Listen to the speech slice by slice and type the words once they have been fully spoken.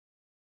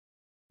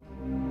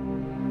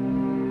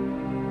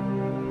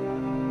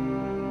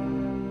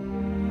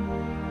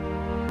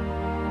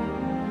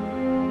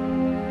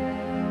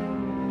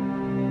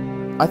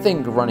I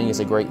think running is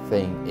a great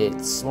thing.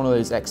 It's one of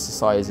those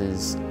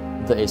exercises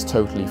that is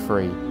totally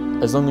free.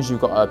 As long as you've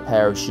got a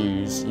pair of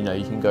shoes, you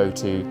can go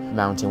to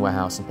Mountain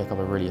Warehouse and pick up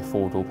a really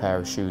affordable pair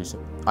of shoes.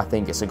 I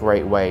think it's a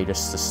great way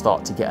just to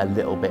start to get a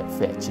little bit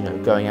fit,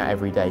 going out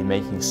every day,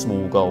 making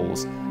small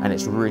goals, and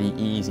it's really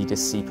easy to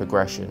see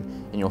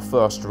progression. In your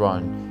first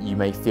run, you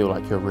may feel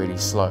like you're really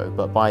slow,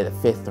 but by the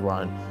 5th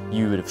run,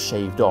 you would have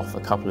shaved off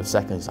a couple of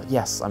seconds, like,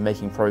 yes, I'm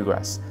making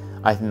progress.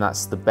 I think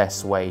that's the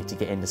best way to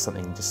get into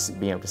something, just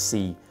being able to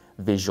see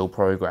visual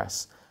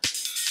progress.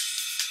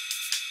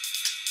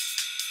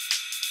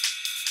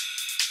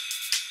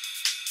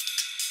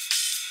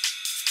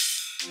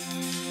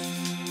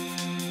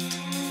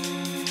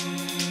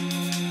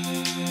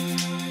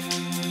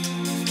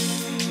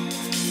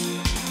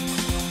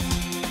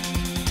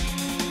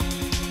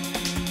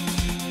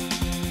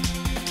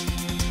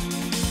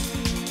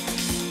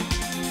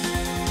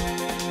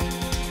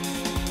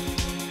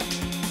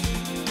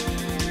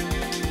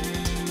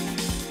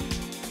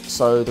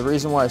 So the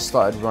reason why I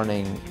started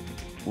running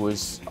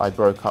was I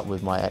broke up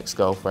with my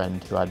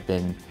ex-girlfriend who I'd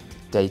been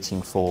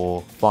dating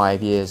for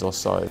 5 years or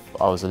so.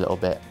 I was a little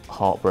bit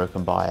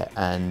heartbroken by it,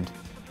 and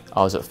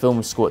I was at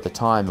film school at the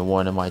time, and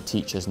one of my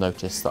teachers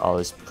noticed that I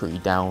was pretty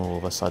down all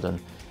of a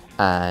sudden,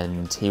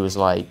 and he was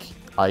like,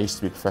 I used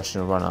to be a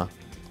professional runner.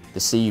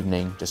 This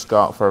evening, just go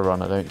out for a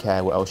run. I don't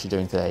care what else you're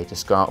doing today,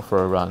 just go out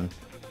for a run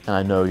and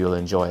I know you'll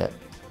enjoy it.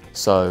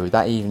 So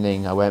that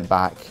evening I went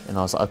back and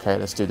I was like, okay,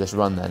 let's do this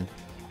run then.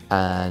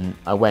 And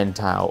I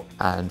went out,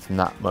 and from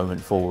that moment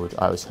forward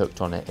I was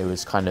hooked on it. It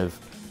was kind of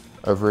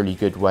a really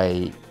good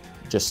way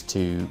just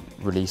to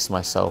release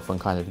myself and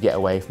kind of get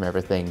away from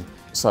everything.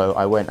 So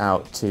I went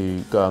out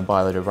to go and buy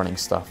a load of running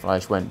stuff. I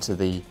just went to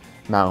the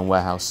Mountain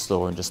Warehouse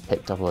store and just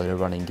picked up a load of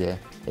running gear.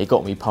 It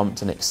got me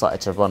pumped and excited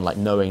to run, like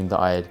knowing that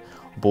I had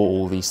bought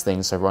all these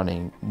things for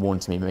running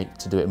wanted me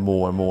to do it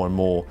more and more and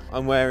more.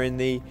 I'm wearing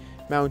the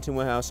Mountain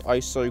Warehouse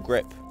ISO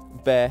Grip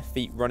bare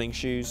feet running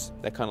shoes.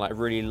 They're kind of like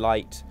really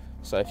light.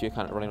 So if you're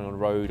kind of running on a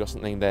road or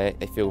something, they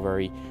feel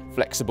very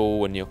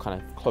flexible and you're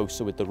kind of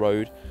closer with the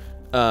road.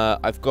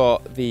 I've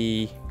got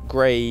the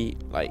grey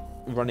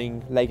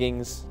running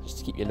leggings just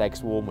to keep your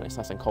legs warm when it's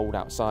nice and cold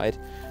outside.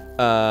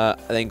 I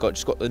then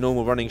just got the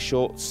normal running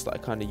shorts that I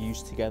kind of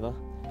use together.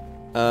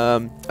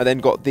 I then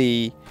got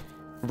the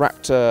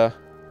Raptor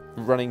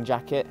running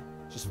jacket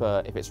just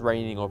for if it's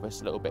raining or if it's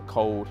a little bit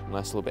cold,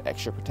 nice little bit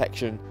extra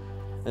protection.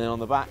 And then on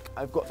the back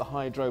I've got the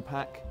hydro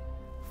pack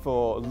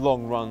for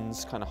long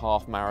runs, kind of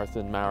half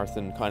marathon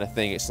kind of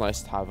thing. It's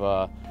nice to have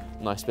a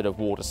nice bit of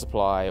water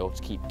supply or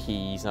to keep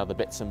keys and other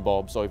bits and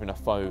bobs, or even a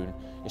phone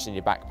just in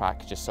your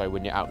backpack, just so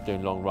when you're out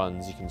doing long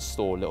runs you can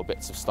store little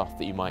bits of stuff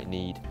that you might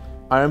need.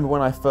 I remember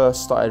when I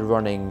first started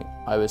running,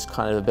 I was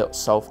kind of a bit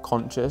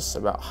self-conscious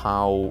about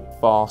how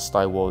fast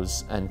I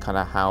was and kind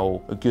of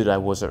how good I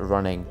was at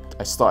running.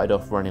 I started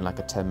off running like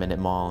a 10-minute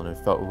mile and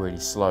felt really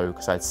slow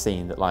because I'd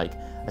seen that like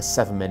a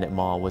 7-minute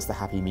mile was the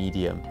happy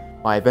medium.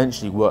 I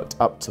eventually worked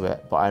up to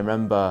it, but I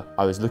remember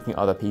I was looking at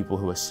other people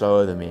who were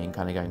slower than me and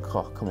kind of going,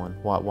 oh, come on,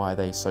 why are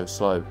they so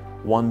slow?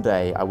 One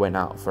day I went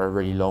out for a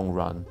really long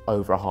run,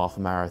 over a half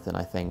marathon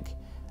I think,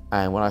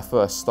 and when I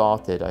first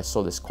started I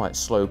saw this quite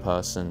slow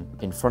person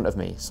in front of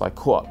me, so I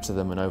caught up to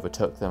them and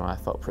overtook them, and I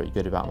felt pretty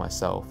good about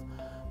myself.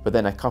 But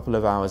then a couple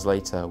of hours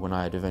later, when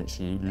I had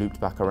eventually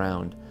looped back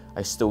around,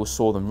 I still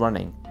saw them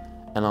running.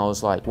 And I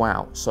was like,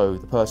 wow, so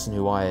the person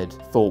who I had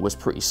thought was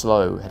pretty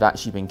slow had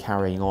actually been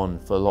carrying on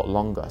for a lot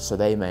longer. So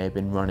they may have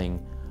been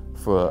running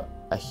for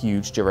a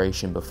huge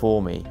duration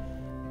before me.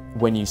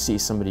 When you see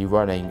somebody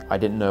running, I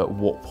didn't know at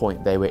what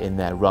point they were in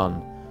their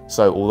run.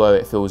 So although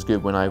it feels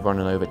good when I run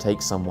and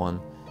overtake someone,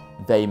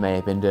 they may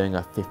have been doing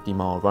a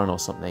 50-mile run or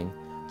something.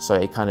 So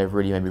it kind of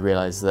really made me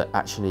realize that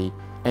actually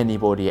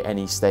anybody at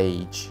any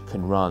stage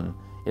can run.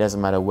 It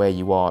doesn't matter where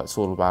you are, it's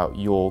all about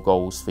your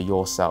goals for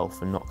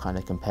yourself and not kind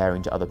of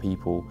comparing to other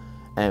people.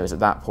 And it was at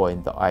that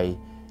point that I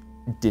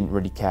didn't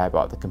really care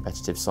about the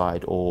competitive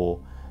side or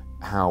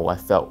how I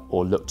felt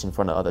or looked in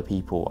front of other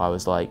people. I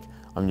was like,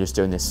 I'm just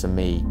doing this for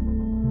me.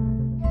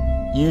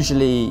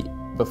 Usually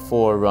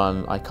before a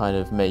run, I kind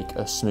of make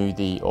a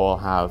smoothie or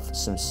have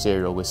some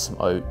cereal with some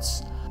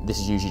oats. This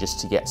is usually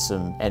just to get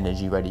some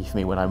energy ready for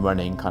me when I'm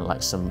running, kind of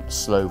like some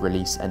slow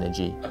release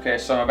energy. Okay,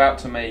 so I'm about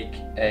to make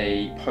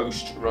a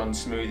post-run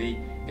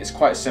smoothie. It's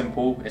quite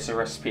simple. It's a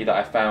recipe that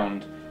I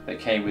found that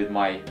came with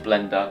my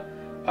blender.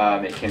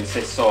 It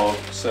consists of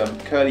some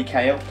curly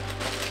kale,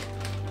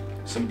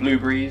 some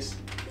blueberries,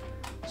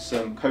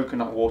 some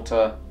coconut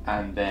water,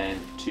 and then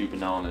 2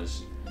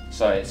 bananas.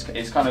 So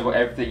it's kind of got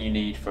everything you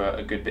need for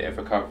a good bit of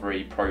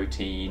recovery,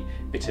 protein,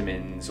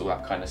 vitamins, all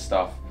that kind of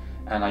stuff.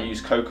 And I use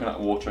coconut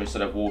water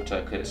instead of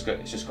water because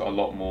it's just got a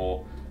lot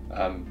more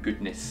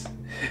goodness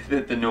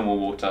than normal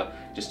water,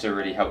 just to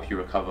really help you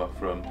recover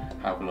from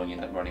however long you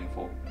end up running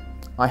for.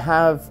 I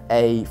have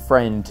a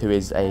friend who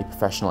is a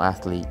professional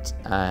athlete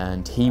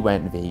and he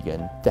went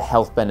vegan. The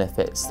health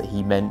benefits that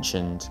he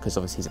mentioned, because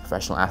obviously he's a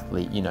professional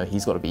athlete,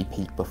 he's got to be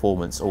peak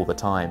performance all the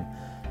time.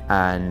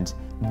 And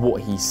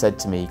what he said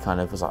to me kind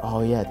of was like,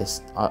 oh yeah,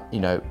 this, you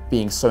know,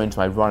 being so into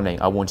my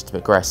running, I wanted to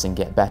progress and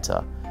get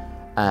better.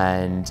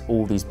 And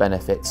all these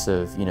benefits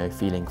of, you know,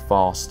 feeling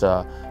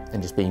faster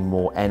and just being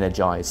more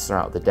energized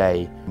throughout the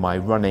day. My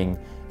running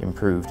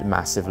improved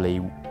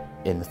massively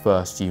in the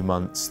first few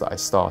months that I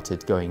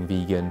started going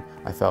vegan.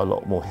 I felt a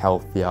lot more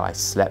healthier, I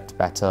slept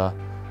better.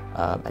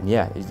 And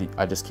yeah,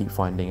 I just keep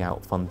finding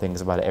out fun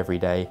things about it every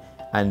day.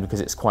 And because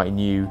it's quite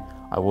new,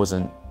 I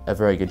wasn't a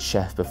very good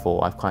chef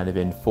before. I've kind of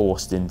been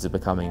forced into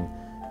becoming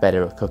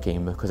better at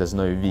cooking because there's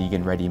no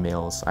vegan ready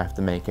meals. I have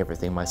to make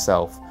everything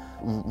myself.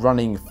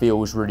 Running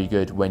feels really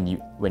good when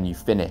you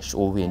finish,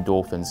 all the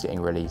endorphins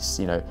getting released.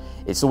 You know,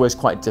 it's always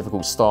quite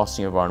difficult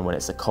starting a run when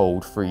it's a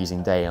cold,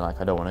 freezing day and like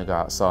I don't want to go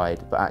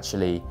outside. But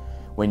actually,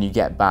 when you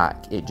get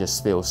back, it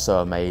just feels so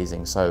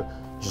amazing. So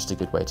it's just a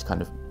good way to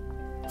kind of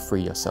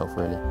free yourself,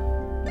 really.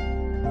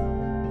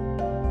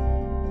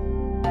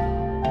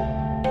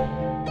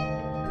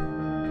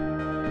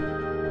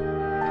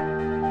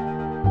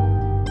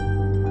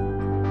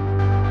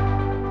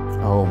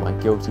 Oh, my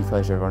guilty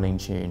pleasure running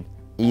tune.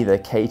 Either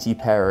Katy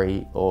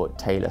Perry or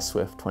Taylor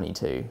Swift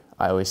 22.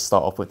 I always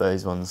start off with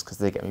those ones because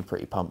they get me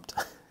pretty pumped.